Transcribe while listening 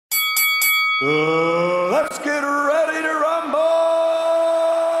Let's get ready to rumble.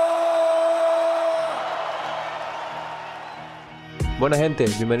 Buena gente,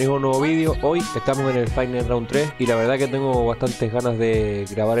 bienvenidos a un nuevo vídeo. Hoy estamos en el Final Round 3 y la verdad que tengo bastantes ganas de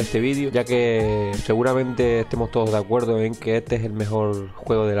grabar este vídeo, ya que seguramente estemos todos de acuerdo en que este es el mejor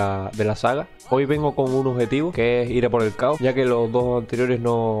juego de la saga. Hoy vengo con un objetivo, que es ir a por el caos, ya que los dos anteriores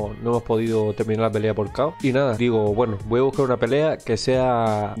no hemos podido terminar la pelea por caos. Y nada, digo, bueno, voy a buscar una pelea que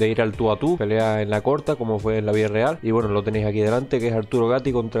sea de ir al tú a tú, pelea en la corta, como fue en la vida real. Y bueno, lo tenéis aquí delante, que es Arturo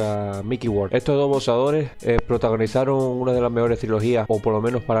Gatti contra Gatti y Ward. Estos dos boxeadores protagonizaron una de las mejores trilogías, o por lo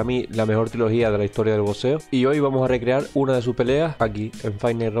menos para mí, la mejor trilogía de la historia del boxeo. Y hoy vamos a recrear una de sus peleas aquí, en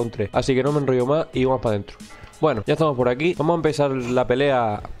Final Round 3. Así que no me enrollo más y vamos para adentro. Bueno, ya estamos por aquí. Vamos a empezar la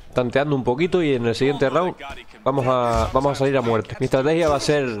pelea tanteando un poquito y en el siguiente round vamos a salir a muerte. Mi estrategia va a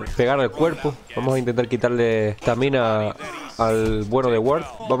ser pegar al cuerpo. Vamos a intentar quitarle estamina al bueno de Ward.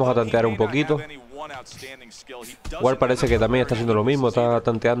 Vamos a tantear un poquito. Ward parece que también está haciendo lo mismo, está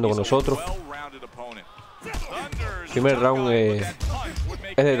tanteando con nosotros. Primer round es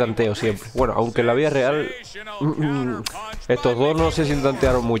de tanteo siempre. Bueno, aunque en la vida real estos dos no sé si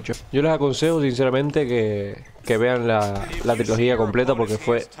tantearon mucho. Yo les aconsejo sinceramente que vean la trilogía completa porque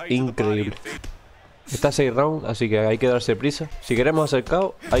fue increíble. Está 6 rounds, así que hay que darse prisa. Si queremos hacer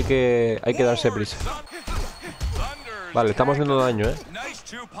caos, hay que darse prisa. Vale, estamos haciendo daño,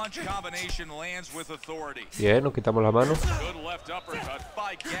 Bien, nos quitamos la mano.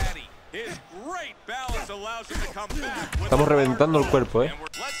 Estamos reventando el cuerpo,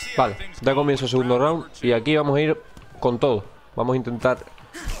 Vale, da comienzo el segundo round. Y aquí vamos a ir con todo. Vamos a intentar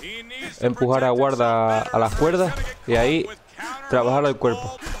empujar a Ward a las cuerdas y ahí trabajar el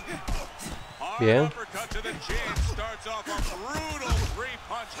cuerpo. Bien.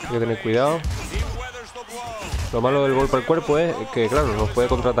 Hay que tener cuidado. Lo malo del golpe al cuerpo es que, claro, nos puede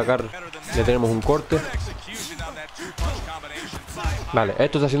contraatacar. Ya tenemos un corte. Vale,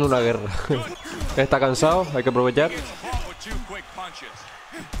 esto está haciendo una guerra. Está cansado, hay que aprovechar.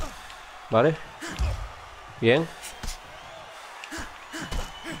 Vale. Bien.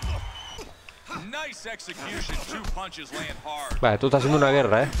 Vale, esto está haciendo una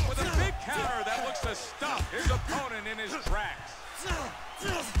guerra,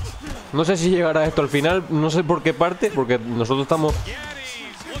 No sé si llegará esto al final. No sé por qué parte, porque nosotros estamos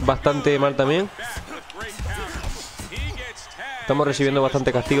bastante mal también. Estamos recibiendo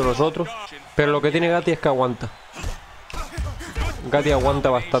bastante castigo nosotros. Pero lo que tiene Gatti es que aguanta. Gatti aguanta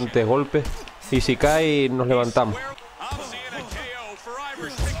bastantes golpes. Y si cae, nos levantamos.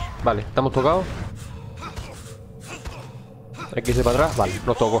 Vale, estamos tocados. Hay que irse para atrás. Vale,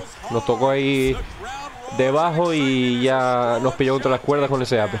 nos tocó. Nos tocó ahí debajo y ya nos pilló contra las cuerdas con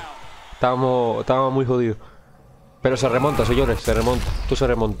ese AP. Estábamos muy jodidos. Pero se remonta, señores, se remonta. Esto se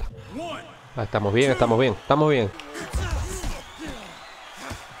remonta. Ah, estamos bien, estamos bien, estamos bien.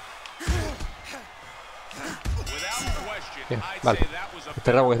 Bien, vale.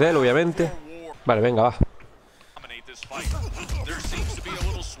 Este round es de él, obviamente. Vale, venga, va.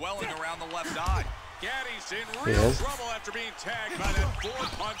 Bien.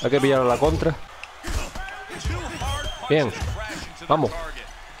 Hay que pillar a la contra. Bien. Vamos.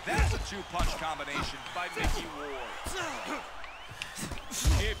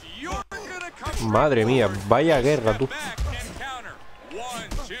 Madre mía, vaya guerra, tú.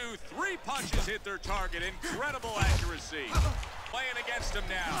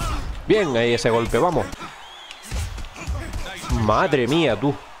 Bien, ahí ese golpe, vamos. Madre mía,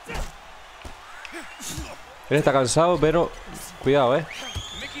 tú. Él está cansado, pero cuidado,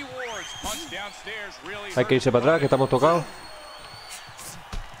 Hay que irse para atrás, que estamos tocados.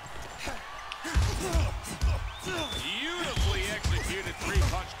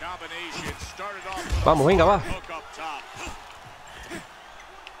 Vamos, venga, va.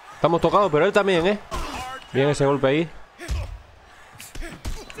 Estamos tocados, pero él también, Bien ese golpe ahí.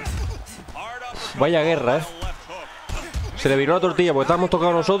 Vaya guerra, Se le viró la tortilla porque estábamos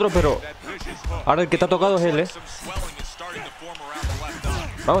tocados nosotros, pero ahora el que está tocado es él,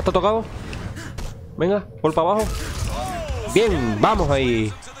 Vamos, está tocado. Venga, golpe abajo. Bien, vamos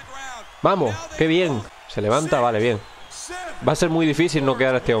ahí. Vamos, qué bien. Se levanta, vale, bien. Va a ser muy difícil no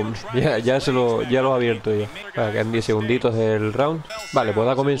quedar a este hombre. Ya lo he abierto ya. Vale, quedan 10 segunditos del round. Vale, pues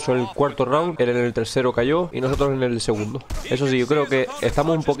da comienzo el cuarto round. Él en el tercero cayó y nosotros en el segundo. Eso sí, yo creo que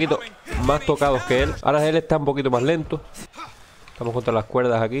estamos un poquito más tocados que él. Ahora él está un poquito más lento. Estamos contra las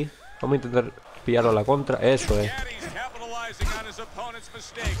cuerdas aquí. Vamos a intentar pillarlo a la contra. Eso es.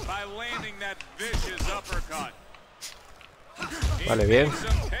 Vale, bien.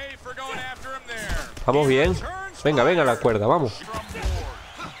 Vamos bien. Venga, venga la cuerda, vamos.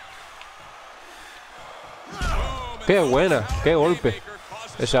 ¡Qué buena! ¡Qué golpe!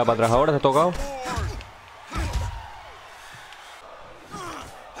 Ese va para atrás ahora, se ha tocado.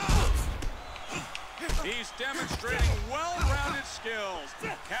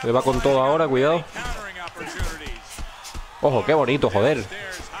 Le va con todo ahora, cuidado. Ojo, qué bonito, joder.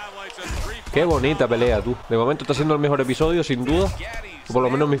 Qué bonita pelea, tú. De momento está siendo el mejor episodio, sin duda. O por lo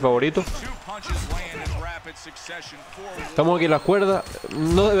menos mi favorito. Estamos aquí en las cuerdas.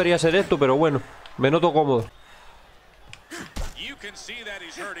 No debería ser esto, pero bueno, me noto cómodo.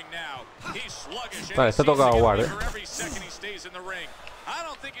 Vale, está tocado Ward,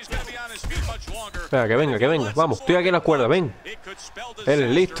 Venga, que venga, vamos, estoy aquí en las cuerdas, ven. Él es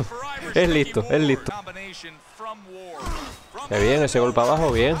listo, es listo, es listo. Qué bien, ese golpe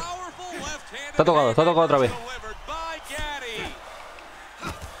abajo, bien. Está tocado otra vez.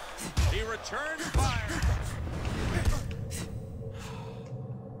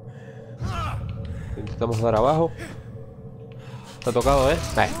 Intentamos dar abajo. Está tocado,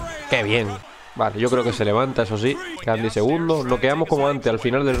 qué bien. Vale, yo creo que se levanta, eso sí. Quedan 10 segundos. Nos quedamos como antes al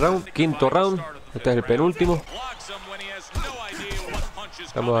final del round. Quinto round. Este es el penúltimo.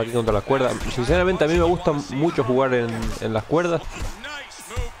 Estamos aquí contra las cuerdas. Sinceramente a mí me gusta mucho jugar en las cuerdas.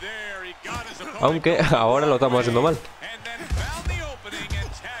 Aunque ahora lo estamos haciendo mal.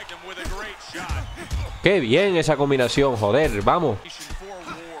 ¡Qué bien esa combinación! ¡Joder! ¡Vamos!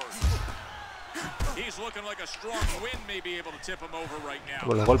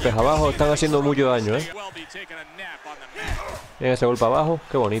 Con los golpes abajo están haciendo mucho daño, Miren ese golpe abajo,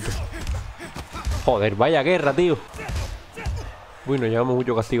 qué bonito. Joder, vaya guerra, tío. Uy, nos llevamos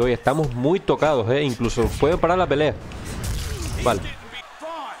mucho castigo hoy. Estamos muy tocados, incluso pueden parar la pelea. Vale.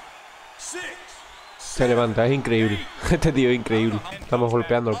 Se levanta, es increíble. Este tío es increíble. Estamos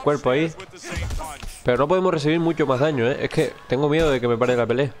golpeando el cuerpo ahí. Pero no podemos recibir mucho más daño, Es que tengo miedo de que me pare la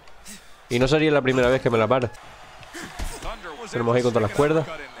pelea. Y no sería la primera vez que me la para. Tenemos ahí contra las cuerdas.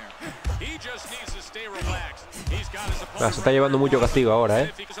 Se está llevando mucho castigo ahora,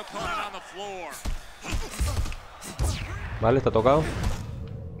 Vale, está tocado.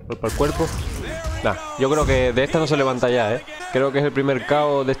 Golpe al cuerpo. Yo creo que de esta no se levanta ya, Creo que es el primer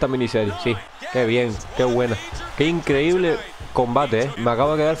KO de esta miniserie. Sí, qué bien, qué buena. Qué increíble combate, Me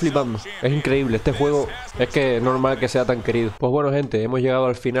acabo de quedar flipando. Es increíble, este juego es que es normal que sea tan querido. Pues bueno, gente, hemos llegado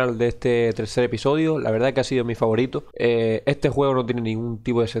al final de este tercer episodio. La verdad que ha sido mi favorito. Este juego no tiene ningún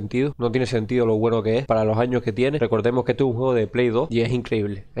tipo de sentido. No tiene sentido lo bueno que es para los años que tiene. Recordemos que este es un juego de Play 2 y es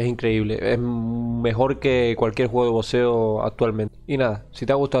increíble. Es increíble. Es mejor que cualquier juego de boxeo actualmente. Y nada, si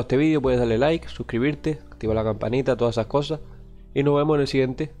te ha gustado este vídeo puedes darle like, suscribirte, activar la campanita, todas esas cosas. Y nos vemos en el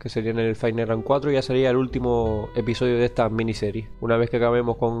siguiente, que sería en el Final Round 4. Ya sería el último episodio de esta miniserie. Una vez que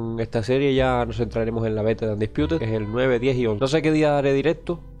acabemos con esta serie ya nos centraremos en la beta de Undisputed, que es el 9, 10 y 11. No sé qué día haré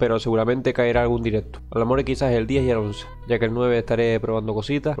directo, pero seguramente caerá algún directo. A lo mejor quizás el 10 y el 11, ya que el 9 estaré probando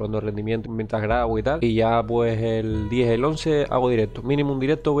cositas, probando rendimiento mientras grabo y tal. Y ya pues el 10 y el 11 hago directo. Mínimo un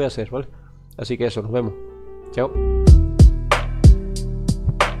directo voy a hacer, ¿vale? Así que eso, nos vemos. Chao.